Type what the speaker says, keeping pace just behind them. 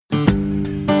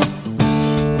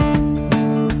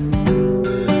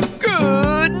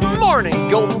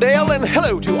And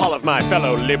hello to all of my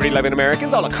fellow liberty-loving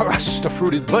Americans all across the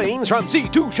fruited plains from sea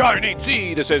to shining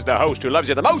sea. This is the host who loves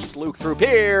you the most, Luke Throop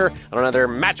here, on another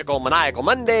magical, maniacal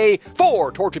Monday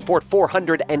for Torch Report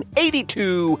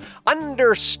 482,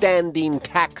 Understanding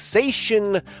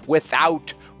Taxation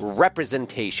Without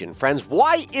Representation. Friends,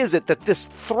 why is it that this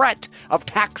threat of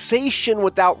taxation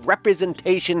without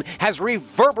representation has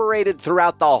reverberated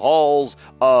throughout the halls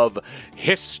of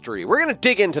history? We're going to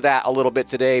dig into that a little bit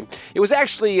today. It was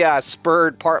actually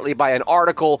spurred partly by an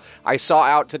article I saw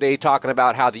out today talking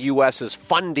about how the U.S. is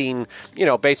funding,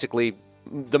 basically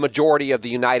the majority of the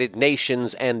United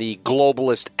Nations and the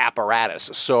globalist apparatus.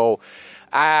 So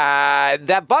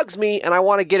that bugs me, and I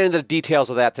want to get into the details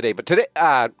of that today. But today,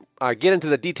 get into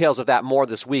the details of that more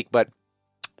this week. But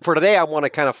for today, I want to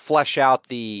kind of flesh out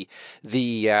the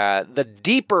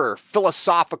deeper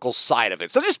philosophical side of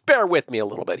it. So just bear with me a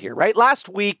little bit here, right? Last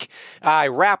week, I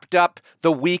wrapped up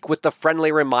the week with the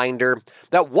friendly reminder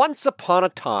that once upon a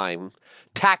time,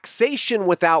 taxation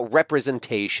without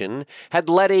representation had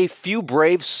led a few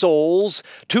brave souls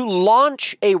to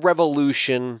launch a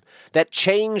revolution that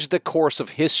changed the course of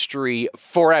history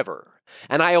forever.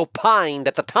 And I opined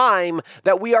at the time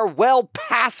that we are well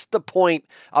past the point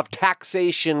of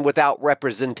taxation without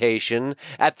representation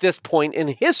at this point in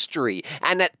history.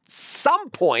 And at some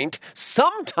point,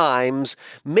 sometimes,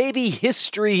 maybe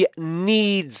history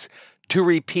needs to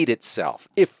repeat itself,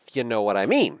 if you know what I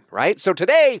mean, right? So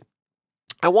today,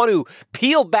 I want to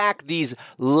peel back these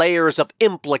layers of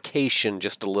implication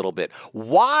just a little bit.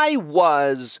 Why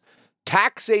was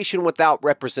taxation without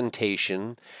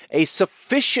representation a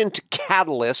sufficient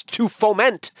catalyst to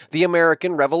foment the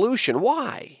American Revolution?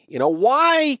 Why?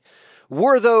 Why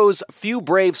were those few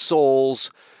brave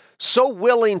souls so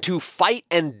willing to fight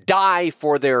and die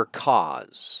for their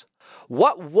cause?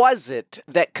 What was it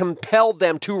that compelled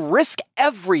them to risk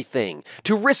everything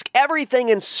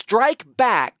and strike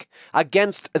back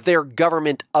against their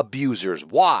government abusers?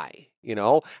 Why?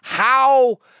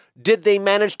 How did they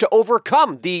manage to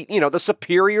overcome the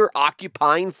superior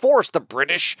occupying force? The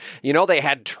British, they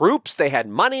had troops, they had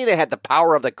money, they had the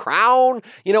power of the crown.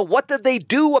 What did they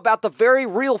do about the very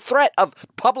real threat of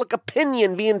public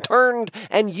opinion being turned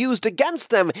and used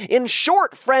against them? In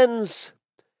short, friends,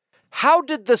 how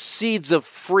did the seeds of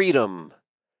freedom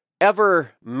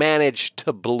ever manage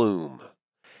to bloom?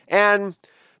 And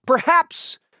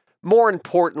perhaps more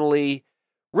importantly,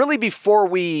 really, before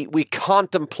we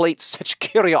contemplate such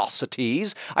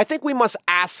curiosities, I think we must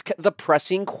ask the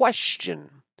pressing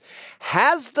question.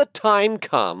 Has the time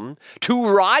come to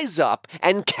rise up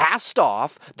and cast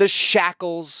off the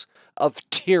shackles of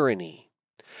tyranny?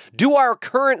 Do our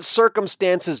current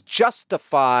circumstances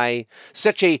justify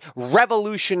such a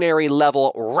revolutionary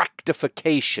level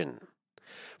rectification?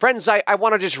 Friends, I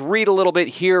want to just read a little bit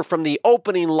here from the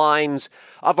opening lines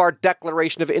of our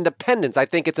Declaration of Independence. I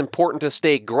think it's important to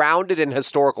stay grounded in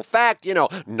historical fact.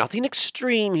 Nothing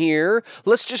extreme here.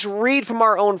 Let's just read from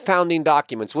our own founding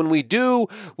documents. When we do,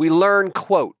 we learn,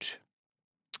 quote,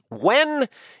 "When,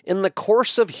 in the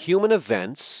course of human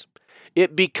events,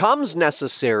 it becomes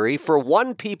necessary for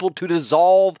one people to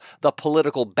dissolve the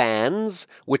political bands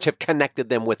which have connected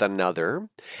them with another,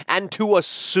 and to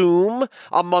assume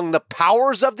among the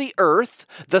powers of the earth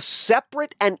the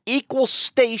separate and equal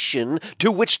station to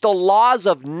which the laws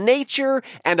of nature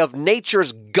and of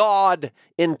nature's God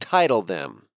entitle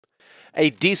them. A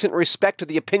decent respect to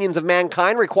the opinions of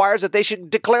mankind requires that they should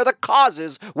declare the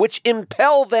causes which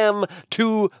impel them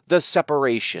to the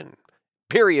separation."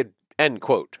 Period. End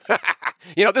quote.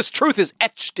 This truth is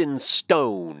etched in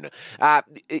stone.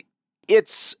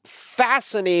 It's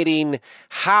fascinating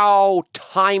how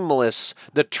timeless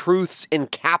the truths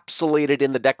encapsulated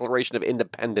in the Declaration of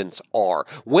Independence are.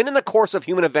 When in the course of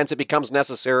human events it becomes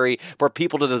necessary for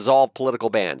people to dissolve political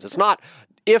bands. It's not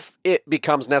if it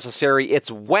becomes necessary,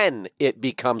 it's when it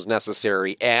becomes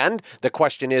necessary. And the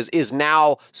question is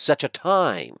now such a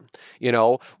time?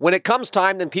 When it comes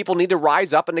time, then people need to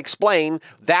rise up and explain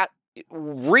that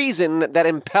reason that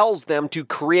impels them to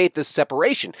create this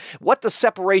separation. What the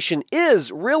separation is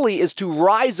to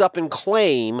rise up and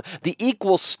claim the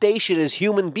equal station as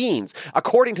human beings.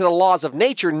 According to the laws of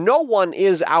nature, no one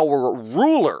is our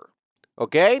ruler.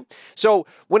 Okay? So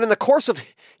when in the course of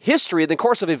history, in the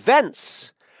course of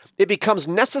events, it becomes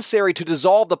necessary to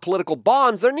dissolve the political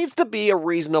bonds, there needs to be a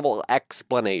reasonable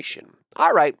explanation.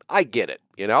 All right, I get it,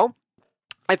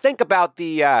 I think about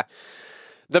the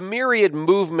myriad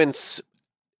movements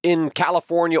in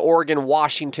California, Oregon,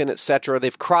 Washington, etc.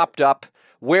 They've cropped up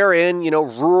wherein,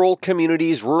 rural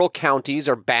communities, rural counties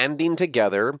are banding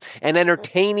together and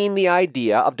entertaining the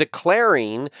idea of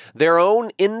declaring their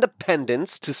own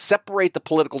independence to separate the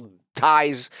political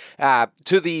ties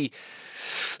to the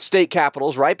state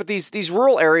capitals, right? But these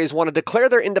rural areas want to declare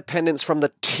their independence from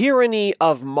the tyranny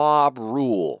of mob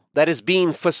rule that is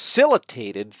being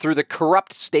facilitated through the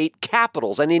corrupt state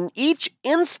capitals. And in each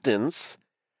instance,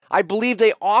 I believe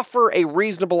they offer a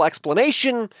reasonable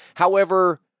explanation.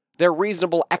 However, their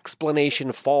reasonable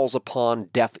explanation falls upon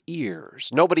deaf ears.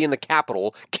 Nobody in the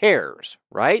capital cares,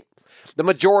 right? The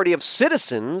majority of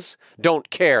citizens don't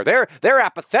care. They're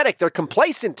apathetic. They're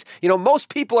complacent.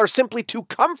 Most people are simply too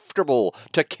comfortable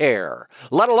to care,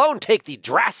 let alone take the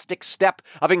drastic step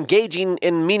of engaging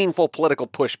in meaningful political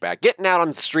pushback, getting out on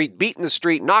the street, beating the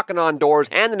street, knocking on doors,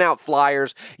 handing out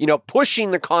flyers, pushing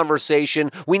the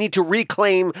conversation. We need to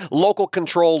reclaim local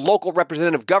control, local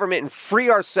representative government, and free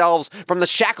ourselves from the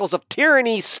shackles of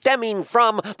tyranny stemming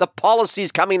from the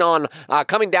policies coming down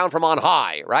from on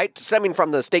high, right? Stemming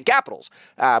from the state capitals.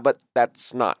 But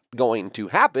that's not going to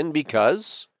happen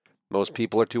because most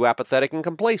people are too apathetic and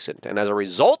complacent. And as a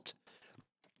result,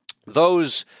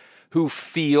 those who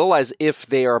feel as if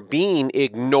they are being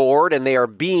ignored and they are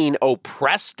being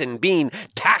oppressed and being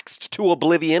taxed to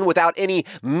oblivion without any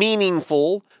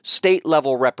meaningful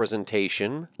state-level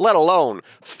representation, let alone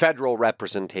federal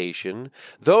representation,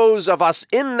 those of us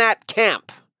in that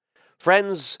camp,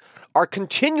 friends, are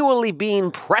continually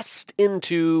being pressed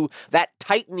into that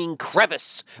tightening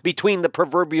crevice between the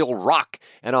proverbial rock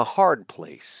and a hard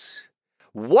place.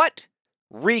 What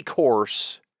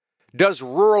recourse does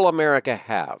rural America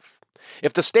have?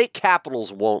 If the state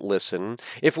capitals won't listen,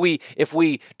 if we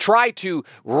try to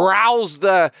rouse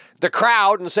the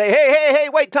crowd and say, hey,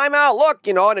 wait, time out, look,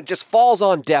 and it just falls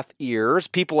on deaf ears,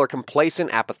 people are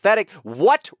complacent, apathetic,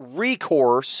 what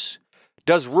recourse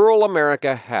does rural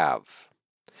America have?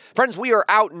 Friends, we are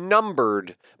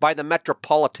outnumbered by the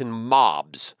metropolitan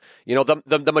mobs.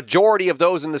 The majority of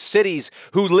those in the cities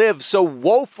who live so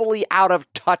woefully out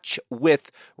of touch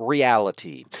with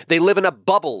reality. They live in a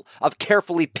bubble of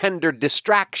carefully tendered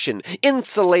distraction,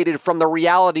 insulated from the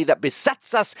reality that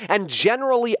besets us and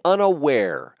generally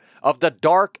unaware of the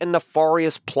dark and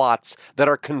nefarious plots that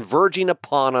are converging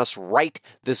upon us right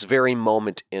this very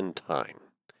moment in time.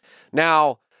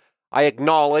 Now, I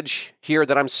acknowledge here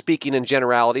that I'm speaking in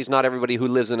generalities. Not everybody who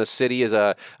lives in a city is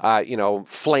a,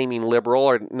 flaming liberal,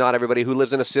 or not everybody who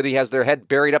lives in a city has their head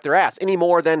buried up their ass any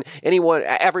more than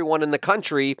everyone in the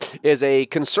country is a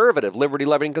conservative,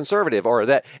 liberty-loving conservative, or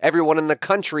that everyone in the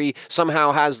country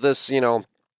somehow has this,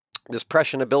 this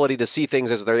prescient ability to see things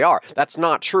as they are. That's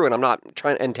not true, and I'm not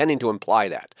intending to imply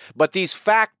that. But these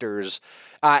factors,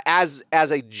 as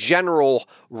a general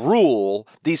rule,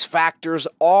 these factors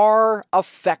are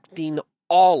affecting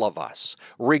all of us,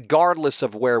 regardless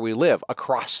of where we live,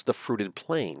 across the fruited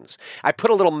plains. I put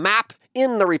a little map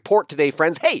in the report today,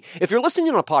 friends. Hey, if you're listening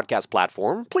on a podcast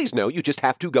platform, please know you just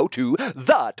have to go to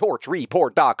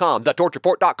thetorchreport.com.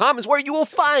 Thetorchreport.com is where you will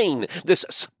find this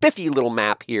spiffy little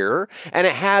map here, and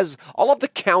it has all of the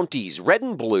counties, red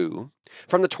and blue,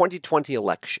 from the 2020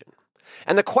 election.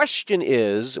 And the question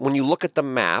is, when you look at the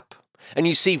map and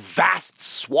you see vast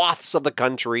swaths of the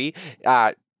country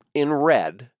in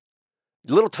red,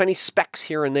 little tiny specks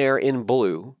here and there in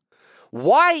blue,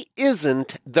 why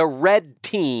isn't the red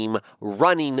team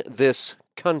running this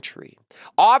country?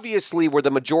 Obviously, we're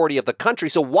the majority of the country,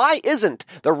 so why isn't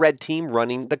the red team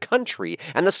running the country?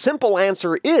 And the simple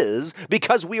answer is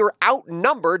because we are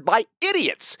outnumbered by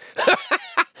idiots.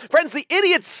 Friends, the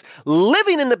idiots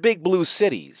living in the big blue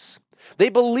cities, they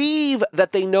believe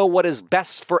that they know what is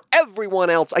best for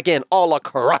everyone else, again, all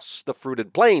across the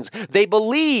fruited plains. They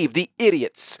believe, the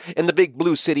idiots in the big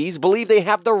blue cities believe they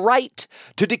have the right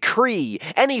to decree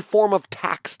any form of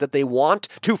tax that they want,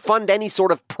 to fund any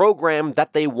sort of program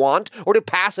that they want, or to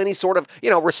pass any sort of,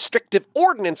 restrictive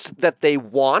ordinance that they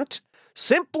want,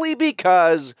 simply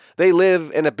because they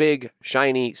live in a big,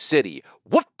 shiny city.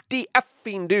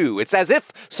 Whoop-de-effing do. It's as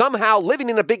if somehow living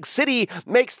in a big city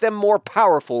makes them more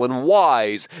powerful and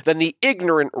wise than the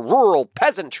ignorant rural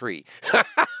peasantry.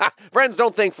 Friends,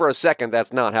 don't think for a second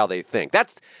that's not how they think.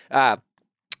 That's a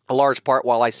large part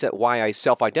why I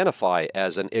self-identify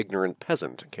as an ignorant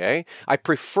peasant, okay? I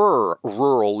prefer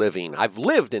rural living. I've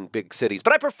lived in big cities,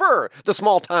 but I prefer the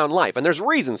small-town life, and there's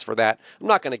reasons for that I'm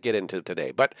not going to get into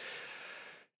today. But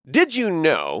did you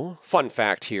know, fun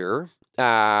fact here,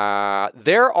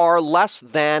 there are less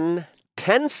than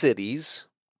 10 cities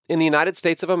in the United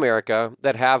States of America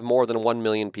that have more than 1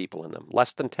 million people in them.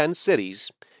 Less than 10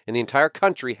 cities in the entire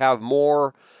country have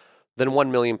more than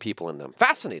 1 million people in them.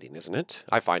 Fascinating, isn't it?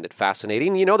 I find it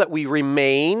fascinating. You know that we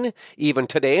remain, even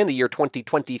today in the year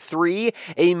 2023,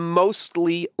 a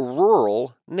mostly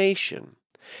rural nation.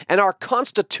 And our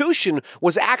Constitution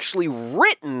was actually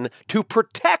written to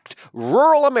protect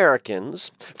rural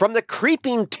Americans from the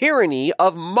creeping tyranny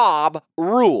of mob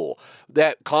rule.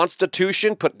 That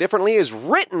Constitution, put differently, is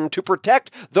written to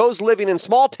protect those living in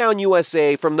small-town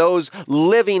USA from those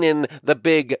living in the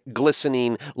big,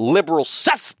 glistening, liberal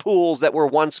cesspools that were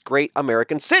once great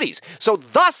American cities. So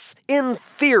thus, in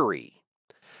theory,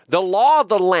 the law of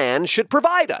the land should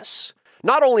provide us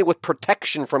not only with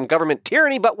protection from government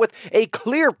tyranny, but with a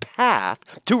clear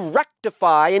path to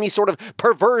rectify any sort of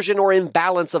perversion or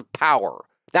imbalance of power.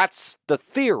 That's the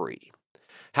theory.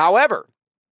 However,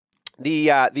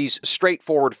 these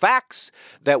straightforward facts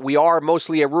that we are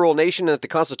mostly a rural nation and that the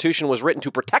Constitution was written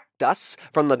to protect us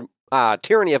from the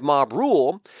tyranny of mob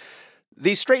rule,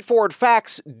 these straightforward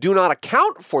facts do not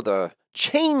account for the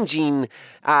changing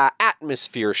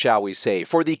atmosphere, shall we say,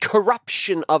 for the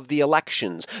corruption of the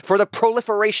elections, for the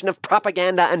proliferation of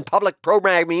propaganda and public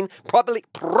programming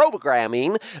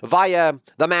via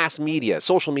the mass media,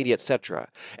 social media, etc.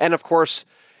 And of course,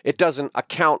 it doesn't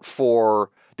account for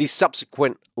the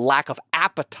subsequent lack of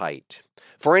appetite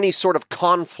for any sort of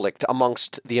conflict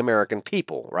amongst the American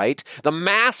people, right? The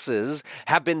masses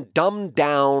have been dumbed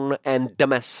down and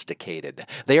domesticated.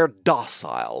 They are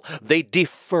docile. They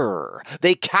defer.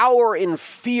 They cower in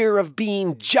fear of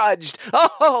being judged.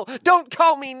 Oh, don't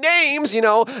call me names, you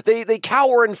know. They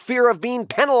cower in fear of being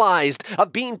penalized,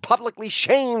 of being publicly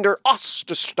shamed or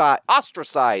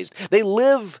ostracized. They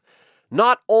live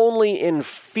not only in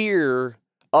fear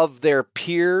of their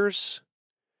peers,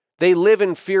 they live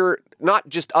in fear not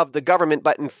just of the government,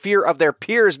 but in fear of their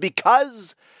peers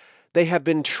because they have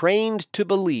been trained to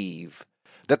believe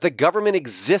that the government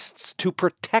exists to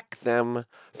protect them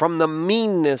from the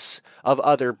meanness of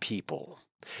other people.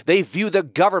 They view the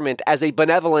government as a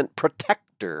benevolent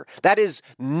protector. That is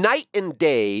night and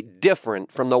day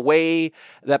different from the way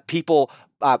that people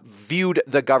viewed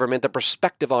the government, the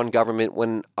perspective on government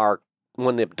when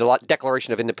the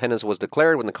Declaration of Independence was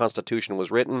declared, when the Constitution was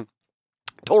written.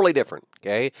 Totally different,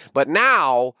 okay? But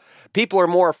now, people are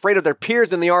more afraid of their peers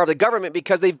than they are of the government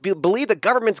because they believe the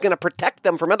government's going to protect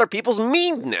them from other people's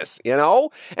meanness, you know?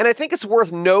 And I think it's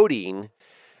worth noting,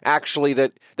 actually,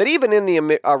 that even in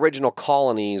the original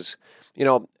colonies, you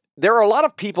know, there are a lot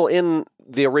of people in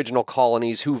the original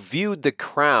colonies who viewed the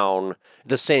crown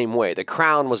the same way. The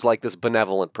crown was like this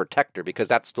benevolent protector because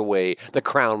that's the way the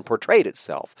crown portrayed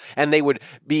itself. And they would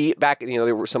be back, you know,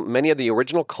 there were many of the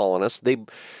original colonists, they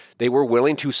were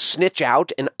willing to snitch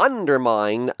out and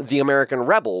undermine the American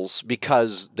rebels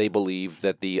because they believed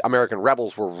that the American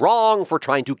rebels were wrong for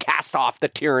trying to cast off the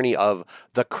tyranny of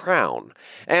the crown.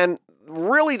 And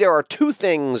really there are two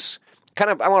things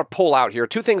I want to pull out here,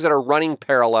 two things that are running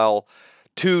parallel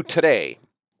to today.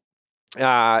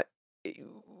 One,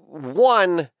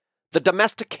 the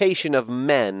domestication of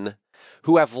men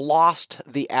who have lost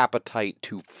the appetite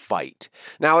to fight.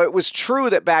 Now, it was true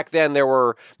that back then there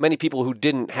were many people who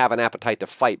didn't have an appetite to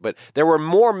fight, but there were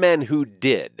more men who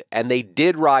did, and they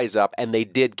did rise up, and they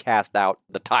did cast out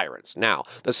the tyrants. Now,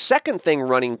 the second thing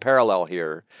running parallel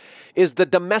here is the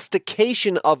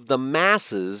domestication of the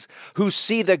masses who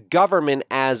see the government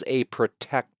as a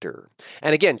protector.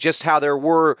 And again, just how there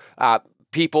were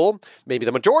people, maybe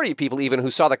the majority of people even,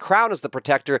 who saw the crown as the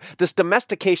protector, this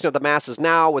domestication of the masses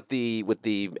now with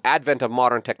the advent of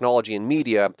modern technology and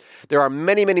media, there are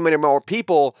many, many, many more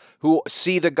people who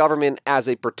see the government as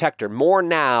a protector, more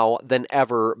now than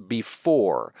ever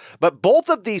before. But both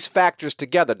of these factors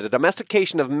together, the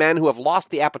domestication of men who have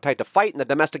lost the appetite to fight and the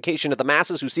domestication of the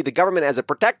masses who see the government as a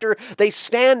protector, they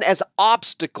stand as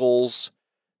obstacles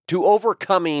to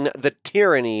overcoming the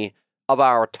tyranny of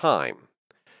our time.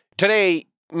 Today,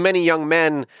 many young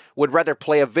men would rather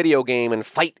play a video game and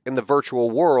fight in the virtual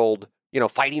world, you know,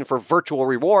 fighting for virtual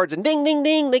rewards, and ding, ding,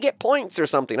 ding, they get points or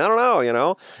something. I don't know, you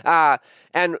know.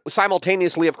 And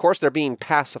simultaneously, of course, they're being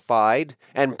pacified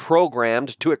and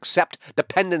programmed to accept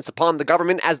dependence upon the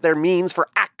government as their means for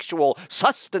actual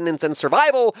sustenance and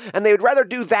survival, and they would rather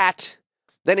do that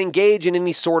than engage in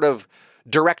any sort of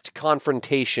direct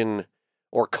confrontation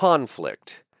or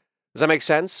conflict. Does that make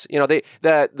sense? You know,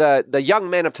 the young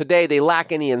men of today, they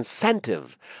lack any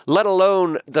incentive, let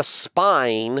alone the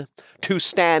spine to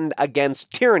stand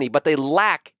against tyranny, but they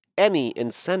lack any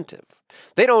incentive.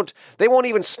 They won't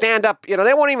even stand up, you know,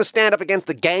 they won't even stand up against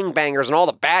the gangbangers and all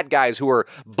the bad guys who are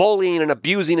bullying and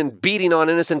abusing and beating on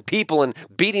innocent people and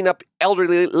beating up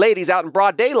elderly ladies out in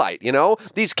broad daylight, you know?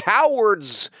 These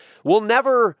cowards will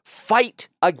never fight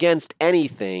against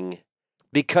anything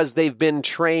because they've been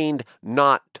trained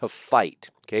not to fight,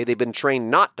 okay? They've been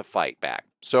trained not to fight back.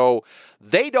 So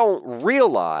they don't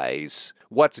realize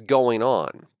what's going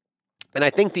on. And I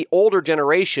think the older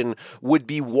generation would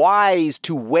be wise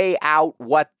to weigh out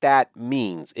what that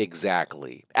means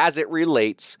exactly as it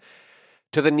relates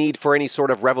to the need for any sort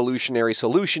of revolutionary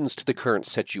solutions to the current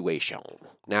situation.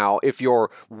 Now, if you're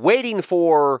waiting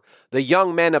for the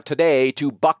young men of today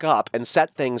to buck up and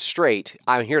set things straight,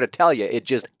 I'm here to tell you, it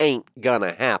just ain't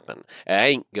gonna happen. It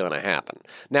ain't gonna happen.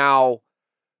 Now,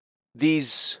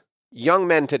 these young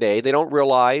men today, they don't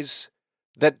realize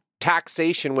that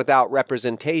taxation without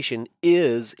representation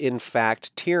is, in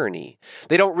fact, tyranny.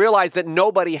 They don't realize that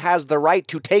nobody has the right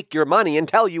to take your money and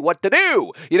tell you what to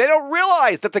do. They don't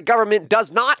realize that the government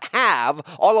does not have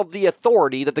all of the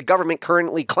authority that the government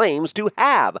currently claims to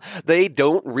have. They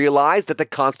don't realize that the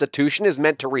Constitution is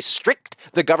meant to restrict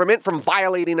the government from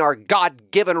violating our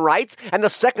God-given rights, and the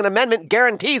Second Amendment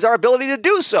guarantees our ability to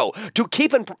do so, to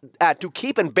keep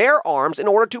and bear arms in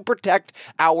order to protect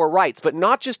our rights. But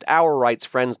not just our rights,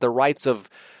 friends, the rights of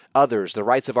others, the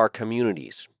rights of our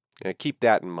communities. Keep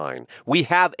that in mind. We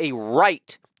have a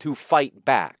right to fight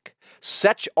back.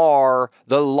 Such are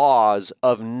the laws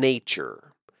of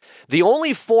nature. The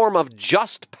only form of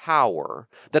just power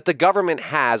that the government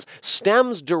has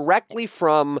stems directly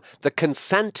from the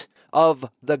consent of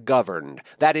the governed.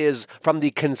 That is, from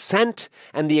the consent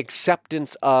and the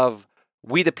acceptance of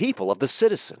we the people, of the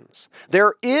citizens.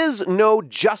 There is no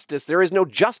justice, there is no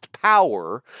just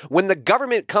power when the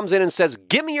government comes in and says,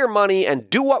 give me your money and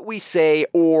do what we say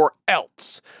or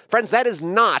else. Friends, that is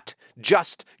not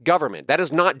just government. That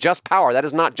is not just power. That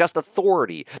is not just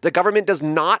authority. The government does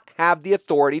not have the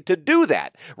authority to do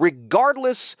that,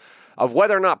 regardless of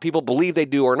whether or not people believe they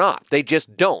do or not. They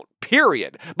just don't.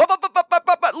 Period. But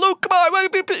Luke, come on,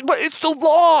 but it's the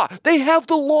law. They have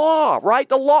the law, right?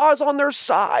 The law is on their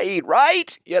side,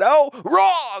 right?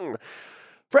 Wrong.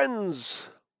 Friends,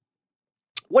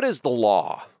 what is the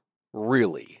law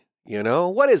really?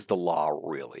 What is the law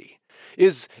really?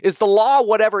 Is the law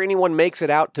whatever anyone makes it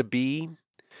out to be?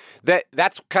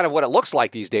 That's kind of what it looks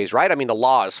like these days, right? I mean, the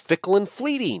law is fickle and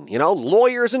fleeting.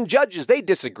 Lawyers and judges, they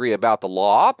disagree about the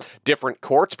law. Different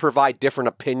courts provide different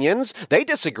opinions. They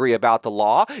disagree about the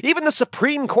law. Even the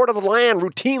Supreme Court of the land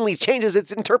routinely changes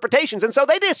its interpretations, and so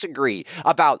they disagree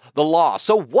about the law.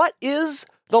 So what is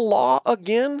the law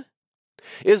again?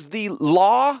 Is the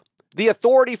law the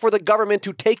authority for the government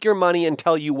to take your money and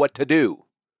tell you what to do?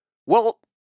 Well,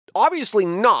 obviously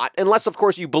not, unless, of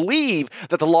course, you believe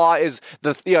that the law is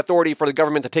the authority for the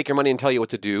government to take your money and tell you what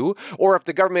to do, or if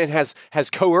the government has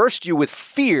coerced you with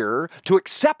fear to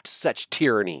accept such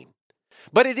tyranny.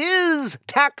 But it is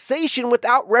taxation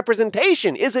without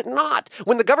representation, is it not?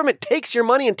 When the government takes your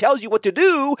money and tells you what to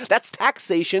do, that's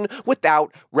taxation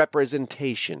without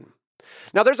representation.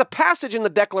 Now, there's a passage in the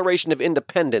Declaration of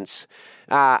Independence,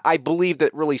 I believe,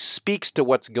 that really speaks to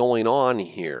what's going on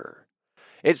here.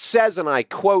 It says, and I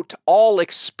quote, "All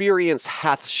experience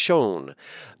hath shown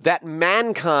that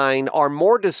mankind are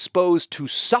more disposed to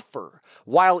suffer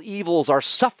while evils are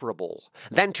sufferable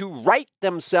than to right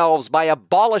themselves by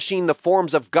abolishing the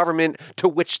forms of government to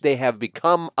which they have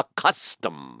become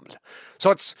accustomed." So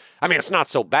it's not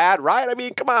so bad, right? I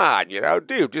mean, come on,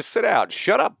 dude, just sit down,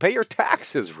 shut up, pay your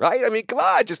taxes, right? I mean, come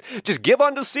on, just give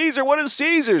unto Caesar what is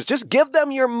Caesar's. Just give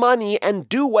them your money and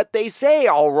do what they say,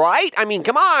 all right? I mean,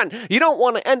 come on, you don't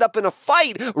want to end up in a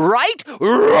fight, right?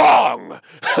 Wrong!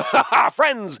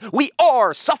 Friends, we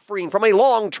are suffering from a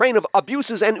long train of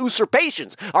abuses and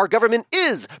usurpations. Our government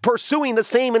is pursuing the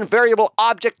same invariable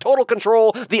object, total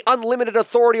control, the unlimited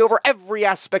authority over every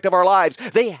aspect of our lives.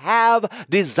 They have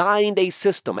designed a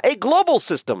system, a global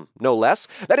system, no less,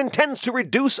 that intends to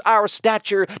reduce our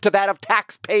stature to that of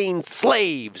tax-paying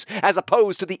slaves, as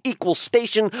opposed to the equal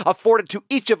station afforded to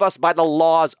each of us by the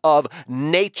laws of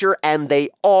nature, and they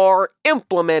are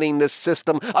implementing this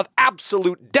system of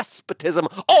absolute despotism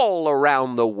all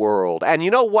around the world. And you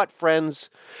know what, friends?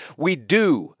 We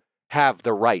do have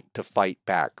the right to fight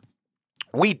back.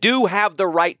 We do have the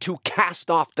right to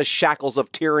cast off the shackles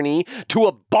of tyranny, to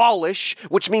abolish,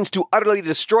 which means to utterly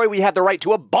destroy. We have the right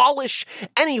to abolish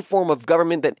any form of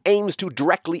government that aims to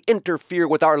directly interfere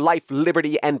with our life,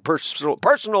 liberty, and personal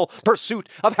pursuit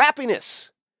of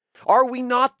happiness. Are we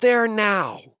not there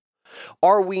now?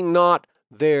 Are we not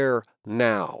there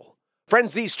now?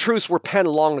 Friends, these truths were penned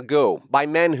long ago by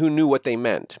men who knew what they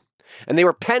meant. And they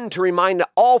were penned to remind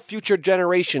all future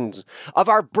generations of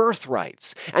our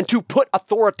birthrights and to put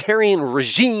authoritarian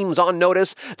regimes on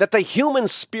notice that the human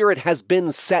spirit has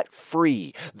been set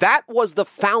free. That was the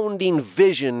founding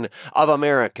vision of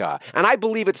America. And I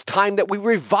believe it's time that we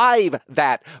revive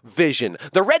that vision.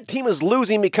 The red team is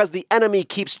losing because the enemy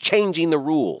keeps changing the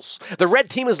rules. The red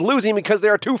team is losing because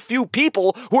there are too few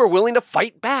people who are willing to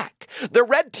fight back. The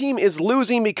red team is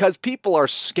losing because people are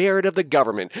scared of the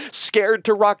government, scared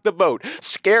to rock the boat,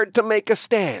 scared to make a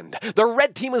stand. The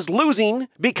red team is losing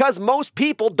because most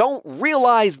people don't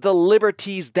realize the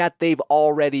liberties that they've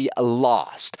already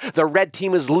lost. The red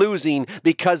team is losing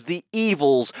because the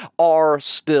evils are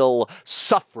still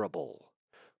sufferable.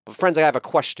 But friends, I have a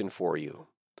question for you.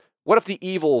 What if the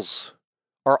evils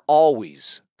are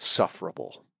always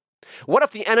sufferable? What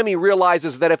if the enemy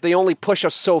realizes that if they only push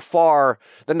us so far,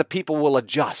 then the people will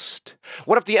adjust?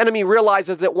 What if the enemy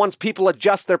realizes that once people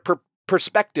adjust, their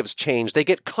perspectives change, they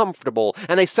get comfortable,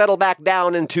 and they settle back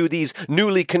down into these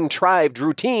newly contrived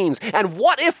routines? And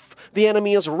what if the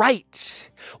enemy is right?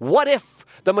 What if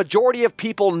the majority of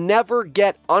people never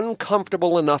get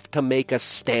uncomfortable enough to make a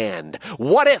stand?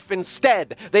 What if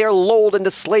instead they are lulled into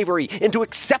slavery, into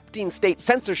accepting state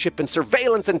censorship and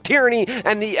surveillance and tyranny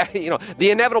and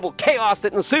the inevitable chaos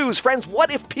that ensues? Friends,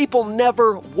 what if people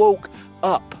never woke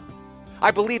up? I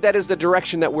believe that is the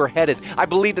direction that we're headed. I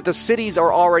believe that the cities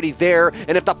are already there,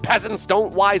 and if the peasants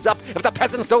don't wise up, if the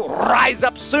peasants don't rise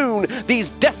up soon, these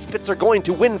despots are going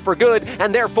to win for good,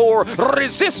 and therefore,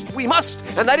 resist we must.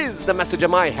 And that is the message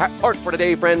of my heart for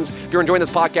today, friends. If you're enjoying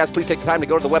this podcast, please take the time to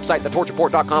go to the website,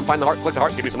 thetorchreport.com, find the heart, click the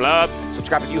heart, give me some love,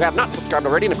 subscribe if you have not subscribed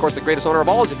already, and of course, the greatest honor of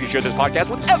all is if you share this podcast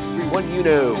with everyone you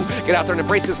know. Get out there and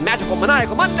embrace this magical,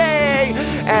 maniacal Monday,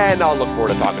 and I'll look forward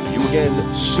to talking to you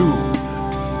again soon.